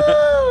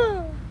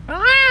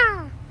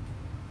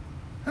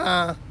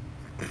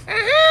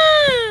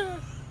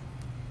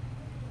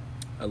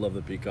 I love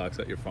the peacocks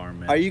at your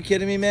farm, man. Are you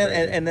kidding me, man?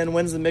 And then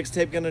when's the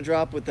mixtape gonna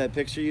drop with that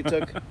picture you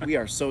took? We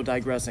are so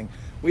digressing.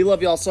 We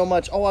love y'all so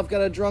much. Oh, I've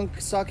got a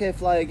drunk sake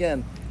fly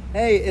again.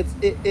 Hey,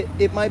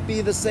 it might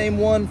be the same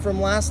one from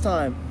last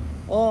time.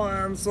 Oh,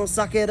 I'm so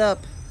suck it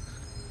up.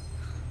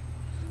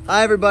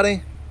 Hi,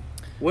 everybody.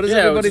 What does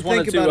everybody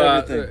think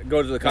about everything?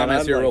 Go to the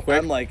comments here real quick.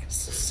 I'm like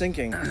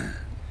sinking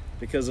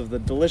because of the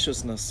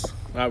deliciousness. All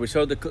right, we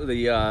showed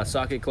the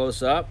sake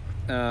close up.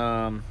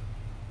 John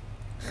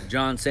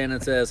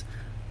Sandin says,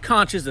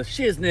 "Conch is a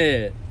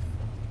shiznit."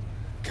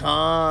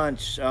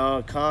 Conch,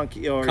 conch,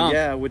 or Conch.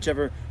 Yeah,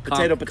 whichever.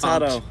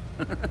 Potato.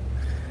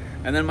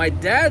 And then my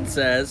dad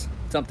says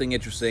something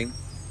interesting.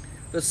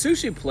 The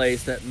sushi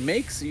place that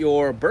makes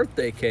your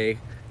birthday cake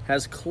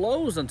has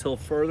closed until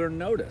further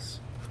notice.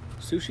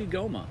 Sushi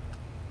Goma.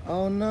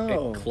 Oh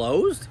no. It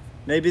closed?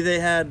 Maybe they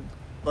had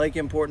like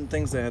important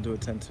things they had to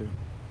attend to.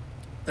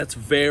 That's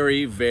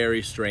very,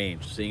 very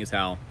strange, seeing as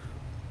how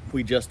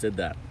we just did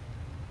that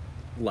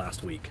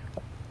last week.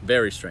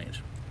 Very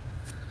strange.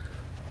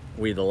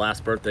 We the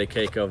last birthday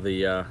cake of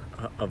the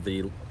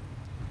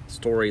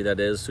story that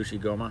is Sushi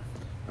Goma.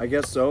 I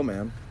guess so,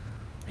 man.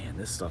 Man,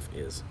 this stuff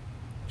is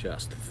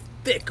just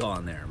thick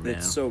on there, man.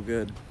 It's so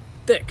good.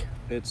 Thick.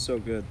 It's so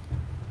good.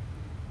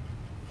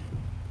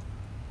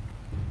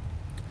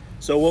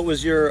 So what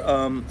was your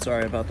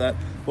sorry about that.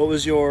 What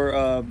was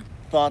your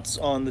thoughts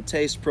on the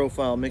taste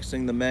profile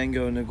mixing the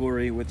mango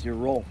nigori with your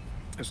roll?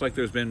 It's like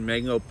there's been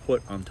mango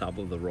put on top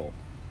of the roll.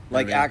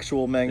 Like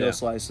actual mango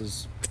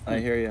slices. I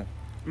hear you.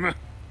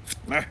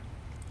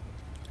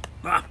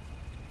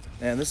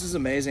 Man, this is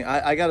amazing.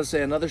 I gotta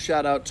say another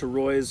shout out to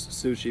Roy's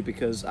Sushi,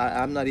 because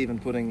I'm not even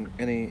putting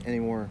any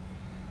more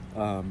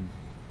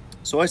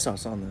soy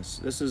sauce on this.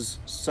 This is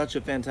such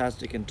a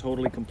fantastic and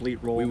totally complete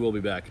roll. We will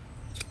be back.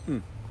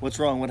 What's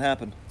wrong? What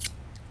happened?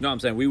 No, I'm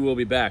saying we will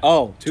be back.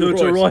 Oh, to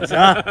Roy's.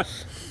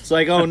 It's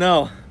like, oh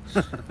no.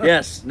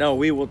 Yes, no,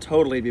 we will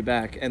totally be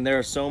back. And there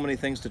are so many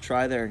things to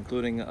try there,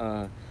 including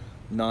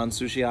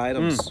non-sushi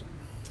items.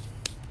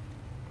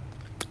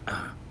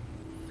 I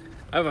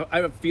have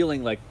a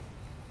feeling like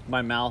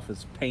my mouth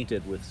is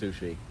painted with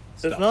sushi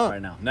stuff not.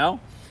 right now. No?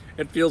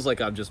 It feels like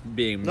I'm just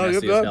being No,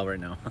 messy you're as good. hell right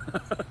now.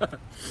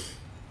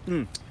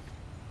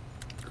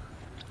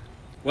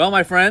 Well,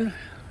 my friend,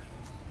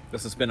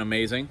 this has been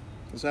amazing,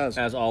 This has.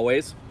 as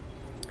always.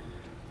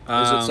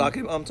 Is it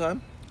sake bomb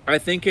time? I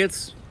think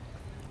it's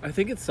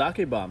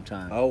sake bomb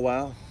time. Oh,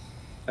 wow.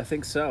 I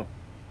think so.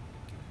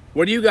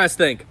 What do you guys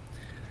think?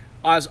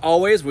 As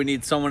always, we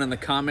need someone in the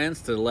comments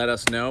to let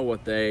us know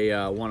what they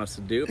want us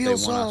to do. If they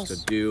want us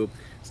to do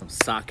some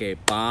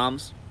sake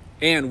bombs.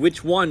 And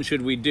which one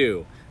should we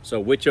do? So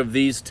which of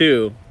these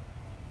two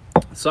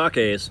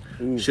sakes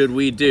should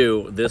we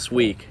do this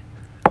week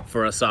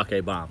for a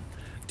sake bomb?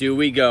 Do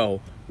we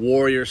go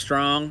Warrior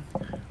Strong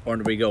or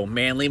do we go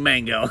Manly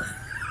Mango?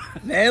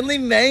 Manly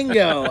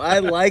Mango. I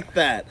like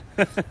that.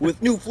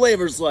 With new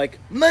flavors like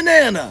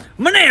banana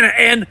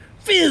and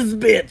Fizz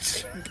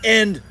Bits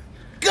and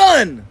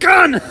gun.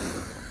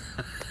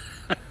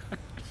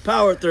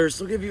 Power Thirst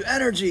will give you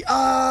energy.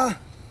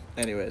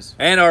 Anyways.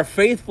 And our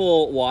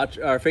faithful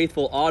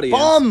audience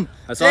Bomb!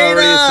 has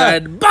already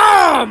said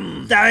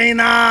bomb!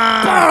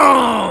 Dinah!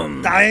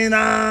 Bomb!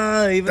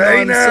 Dinah!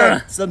 Even though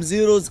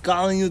Sub-Zero's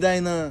calling you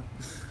Dinah.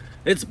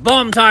 It's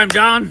bomb time,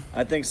 John.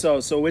 I think so.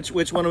 So which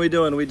one are we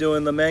doing? Are we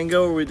doing the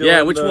mango or are we doing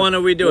Yeah, which one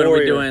are we doing?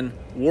 Warrior? Are we doing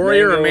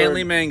Warrior Mango or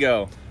Manly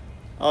Mango?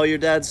 Oh, your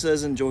dad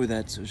says enjoy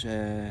that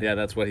sushi. Yeah,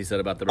 that's what he said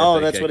about the birthday Oh,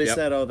 that's cake. what he Yep.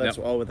 said. Oh,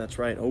 that's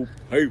right. Oh,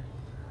 hey.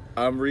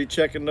 I'm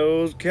rechecking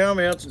those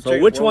comments. So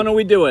which one are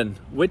we doing?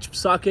 Which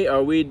sake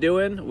are we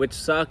doing? Which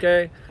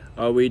sake?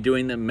 Are we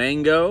doing the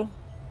mango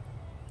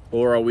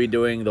or are we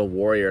doing the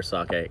Warrior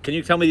sake? Can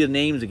you tell me the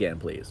names again,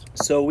 please?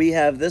 So we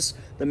have this.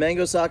 The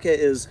mango sake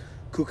is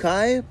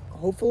Kukai,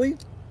 hopefully.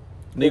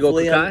 Nigo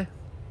Kukai?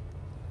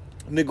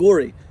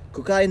 Nigori.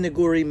 Kukai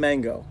Nigori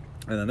Mango.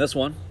 And then this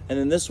one. And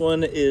then this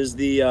one is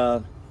the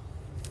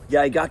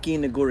Yaigaki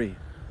Nigori,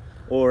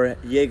 or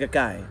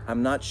Yeigakai.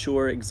 I'm not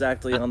sure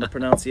exactly on the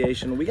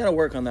pronunciation. We got to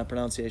work on that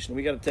pronunciation.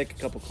 We got to take a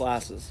couple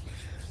classes,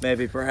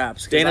 maybe,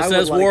 perhaps. Dana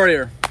says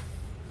warrior.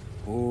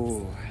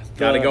 Ooh.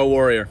 Gotta go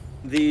warrior.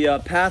 The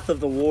Path of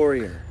the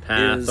Warrior.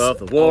 Path of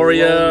the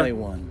Warrior. A lonely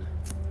one.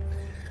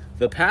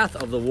 The Path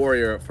of the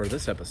Warrior for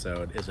this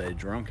episode is a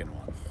drunken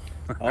one.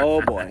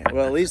 Oh boy.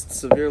 Well, at least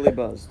severely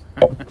buzzed.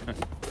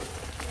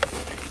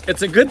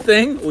 It's a good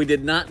thing we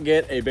did not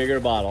get a bigger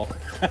bottle.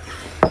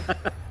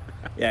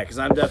 Yeah, because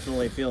I'm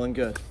definitely feeling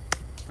good.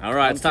 All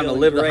right, it's time to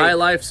live the high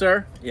life,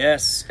 sir.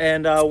 Yes,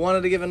 and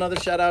wanted to give another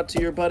shout out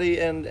to your buddy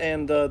and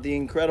the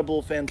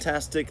incredible,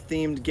 fantastic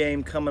themed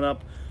game coming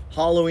up.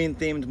 Halloween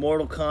themed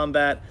Mortal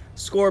Kombat.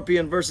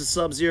 Scorpion versus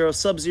Sub-Zero.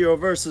 Sub-Zero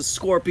versus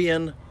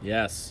Scorpion.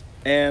 Yes.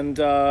 And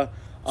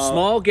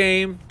small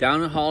game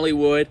down in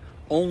Hollywood.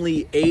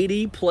 Only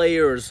 80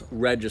 players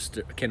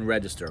can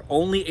register.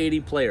 Only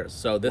 80 players.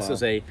 So this is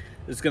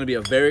going to be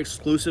a very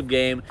exclusive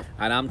game,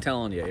 and I'm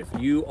telling you, if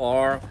you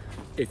are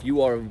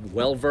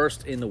well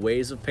versed in the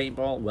ways of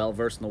paintball, well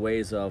versed in the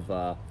ways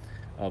of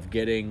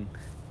getting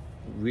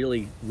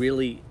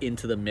really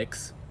into the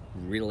mix,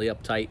 really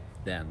uptight,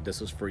 then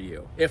this is for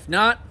you. If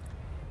not,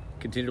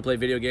 continue to play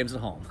video games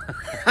at home,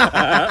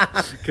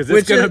 because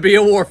it's going to be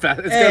a war fest.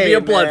 It's going to be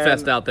a blood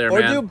fest out there,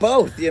 man. Or do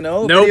both, you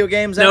know, video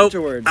games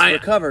afterwards.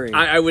 Recovery.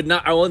 I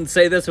wouldn't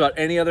say this about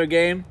any other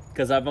game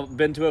because I've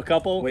been to a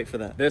couple. Wait for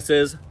that. This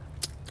is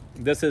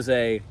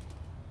a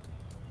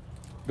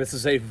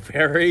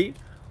very,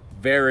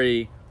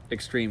 very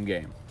extreme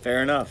game.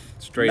 Fair enough.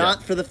 Straight up.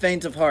 Not for the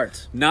faint of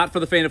heart. Not for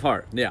the faint of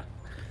heart. Yeah.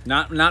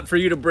 Not for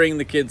you to bring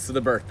the kids to the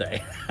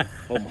birthday.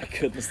 Oh my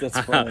goodness, that's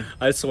funny.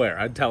 I swear,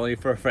 I'm telling you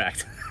for a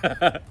fact.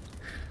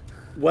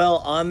 Well,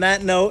 on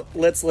that note,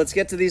 let's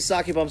get to these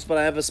sake bumps. But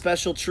I have a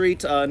special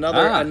treat.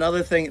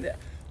 Another thing.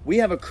 We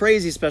have a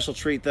crazy special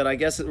treat that I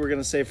guess we're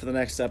gonna save for the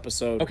next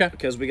episode. Okay.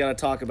 Because we gotta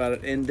talk about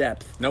it in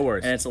depth. No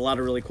worries. And it's a lot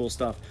of really cool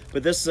stuff.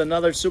 But this is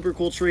another super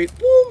cool treat.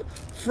 Boom!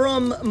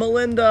 From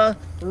Melinda.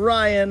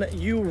 Ryan,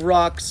 you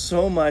rock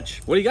so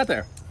much. What do you got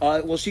there?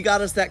 Well, she got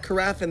us that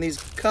carafe and these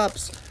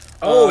cups.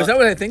 Oh, is that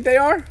what I think they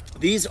are?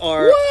 These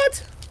are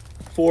what?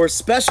 For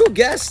special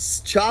guests,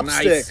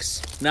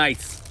 chopsticks.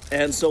 Nice.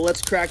 And so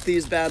let's crack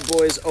these bad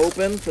boys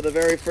open for the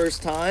very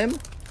first time.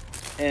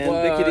 And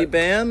bickety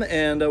bam.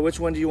 And which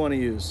one do you want to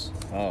use?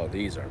 Oh,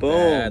 these are boom.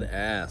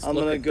 badass. I'm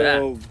gonna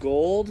go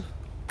gold.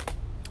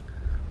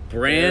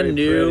 Brand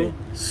new,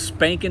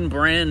 spanking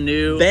brand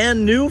new.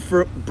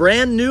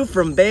 Brand new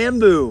from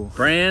bamboo.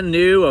 Brand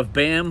new of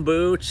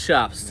bamboo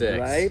chopsticks.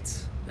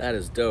 Right. That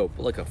is dope.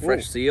 Like a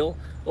fresh seal.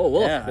 Oh,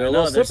 well, yeah, they're a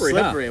little slippery,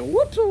 slippery. Huh?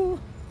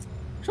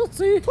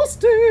 Whoopsie.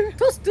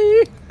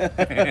 Toasty.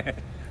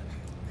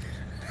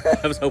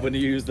 I was hoping to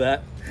use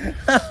that.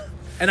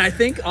 And I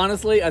think,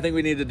 honestly,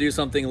 we need to do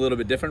something a little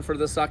bit different for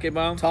this sake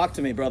bomb. Talk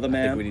to me, brother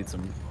man. I think we need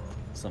some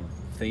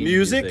theme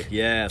music.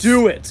 Yes.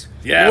 Do it.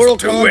 Yes. Mortal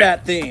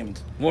Kombat themed.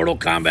 Mortal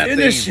Kombat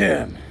Finish themed.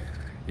 him.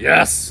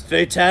 Yes.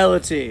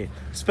 Fatality.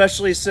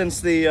 Especially since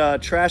the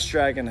Trash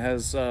Dragon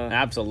has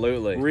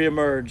absolutely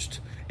reemerged.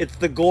 It's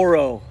the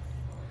Goro.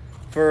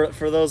 For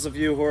those of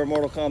you who are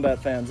Mortal Kombat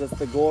fans, that's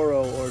the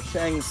Goro or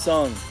Shang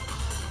Tsung.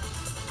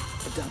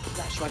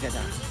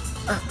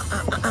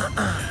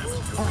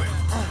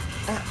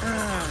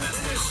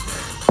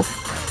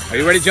 Are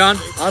you ready, John?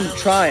 I'm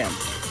trying.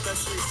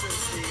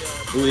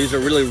 Ooh, these are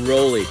really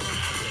roly.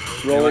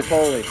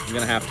 Roly-poly. You're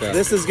gonna have to.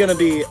 This is gonna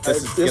be.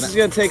 This is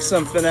gonna take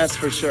some finesse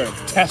for sure.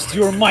 Test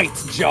your might,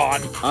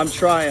 John. I'm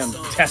trying.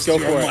 Test Go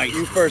your for might. It.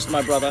 You first,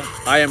 my brother.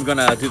 I am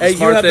gonna do the hey,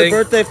 smart thing. Hey, you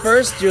have the birthday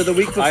first. You're the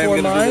week before mine. I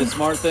am gonna do the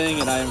smart thing,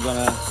 and I am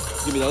gonna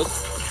give you those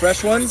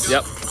fresh ones.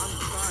 Yep.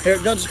 Here,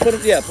 no, just put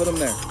them. Yeah, put them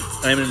there.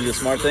 I'm gonna do the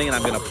smart thing, and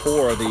I'm gonna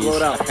pour these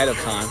ahead of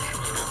time.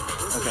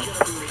 Okay.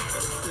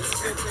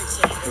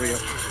 Here we go.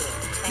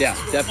 Yeah,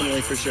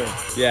 definitely for sure.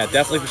 Yeah,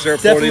 definitely for sure.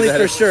 Definitely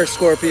for sure,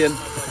 Scorpion.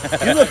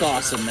 You look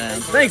awesome,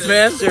 man. Thanks,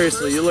 man.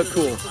 Seriously, you look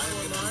cool.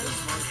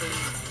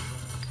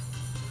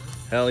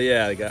 Hell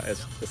yeah,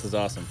 guys. This is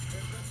awesome.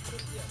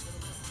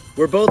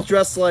 We're both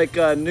dressed like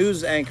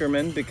news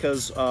anchormen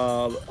because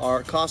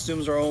our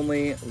costumes are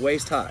only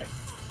waist high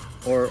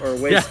or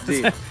waist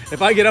deep.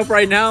 If I get up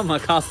right now, my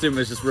costume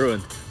is just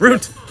ruined.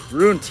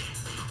 Ruined.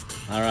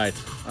 All right.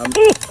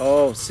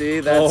 Oh, see,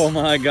 that's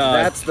my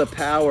god, that's the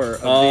power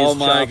of these oh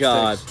my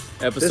god,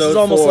 episode this is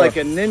almost 4, like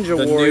a Ninja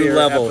Warrior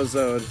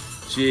episode.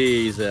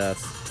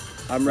 Jesus,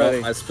 I'm ready.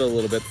 Well, I spilled a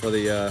little bit for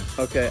the.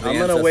 Okay, I'm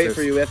gonna wait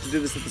for you. We have to do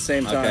this at the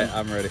same time. Okay,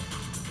 I'm ready.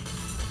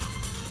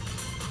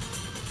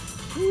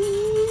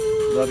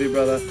 Love you,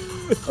 brother.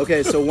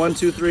 Okay, so 1,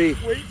 2, 3.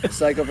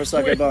 Psycho for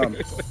Sake Bomb.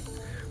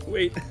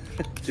 Wait.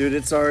 Dude,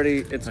 it's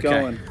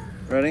going.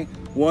 Ready?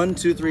 1,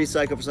 2, 3.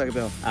 Psycho for Sake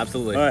Bomb.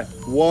 Absolutely. All right.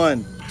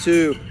 1,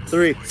 2,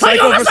 3.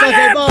 Psycho for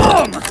Sake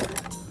Bomb.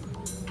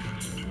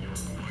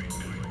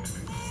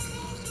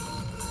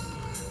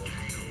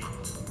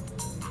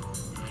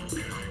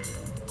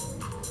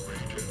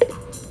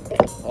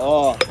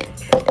 Oh,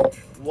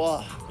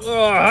 Wow.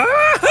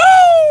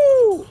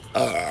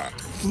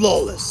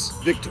 Flawless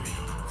victory.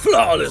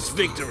 Flawless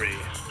victory.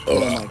 Oh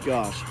my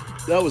gosh.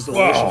 That was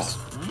delicious.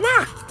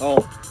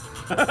 Oh.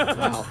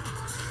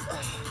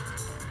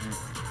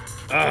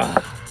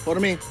 Wow. What do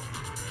you mean?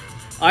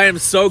 I am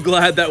so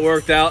glad that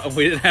worked out and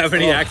we didn't have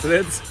any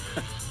accidents.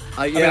 Yeah.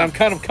 I mean, I'm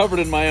kind of covered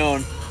in my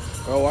own.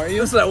 Oh, are you?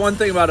 This is that one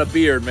thing about a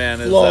beard,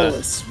 man. Is,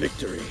 Flawless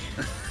victory.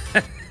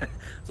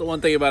 the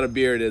one thing about a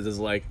beard is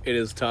like it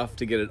is tough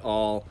to get it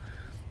all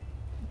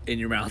in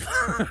your mouth.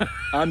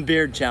 I'm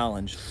beard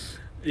challenged.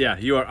 Yeah,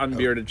 you are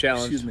unbearded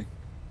challenge. Excuse me.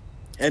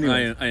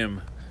 Anyway, I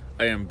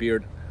am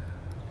beard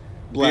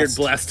blessed.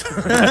 Beard blessed.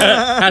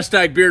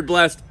 Hashtag beard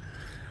blessed.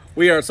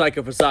 We are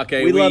Psycho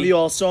Fasake. We love you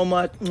all so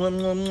much. We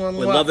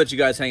love that you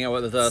guys hang out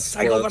with us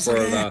for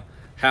the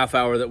half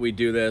hour that we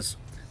do this.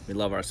 We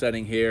love our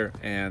setting here,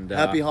 and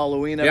happy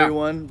Halloween, yeah.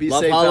 everyone. Be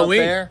love safe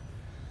Halloween. out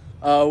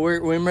there.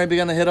 We're maybe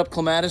gonna hit up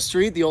Clematis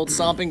Street, the old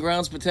stomping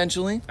grounds,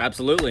 potentially.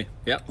 Absolutely.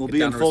 Yep. We'll Get be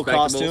down in to full Respectables.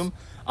 costume.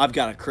 I've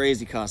got a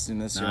crazy costume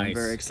this year. I'm Nice.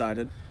 very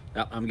excited.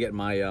 Yep, I'm getting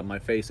my my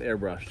face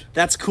airbrushed.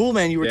 That's cool,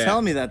 man. You were Yeah,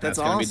 telling me that. That's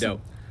gonna awesome. be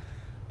dope.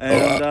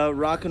 And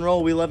rock and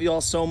roll. We love you all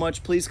so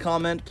much. Please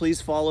comment.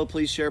 Please follow.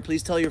 Please share.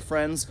 Please tell your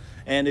friends.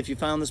 And if you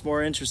found this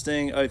more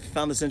interesting, if you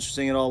found this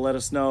interesting at all, let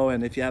us know.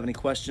 And if you have any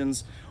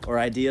questions or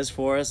ideas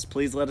for us,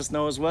 please let us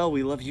know as well.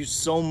 We love you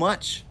so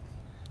much.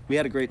 I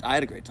had a great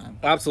time.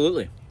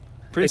 Absolutely.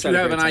 Prince If you had a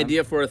have great an time.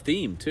 idea for a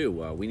theme too,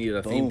 we need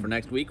a theme Boom. for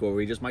next week, or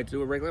we just might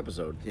do a regular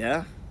episode.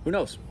 Yeah. Who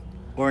knows?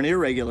 Or an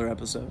irregular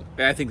episode.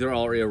 I think they're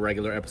all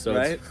irregular episodes.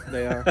 Right?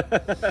 They are.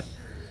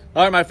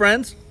 All right, my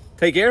friends.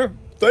 Take care.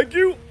 Thank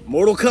you.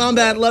 Mortal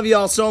Kombat. Love you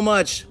all so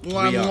much.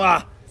 Mwah, We are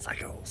mwah.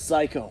 Psycho.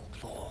 Psycho.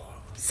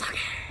 Sucker.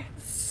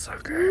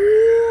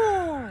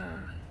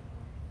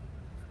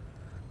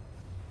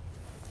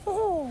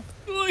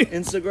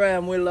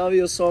 Instagram. We love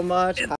you so much.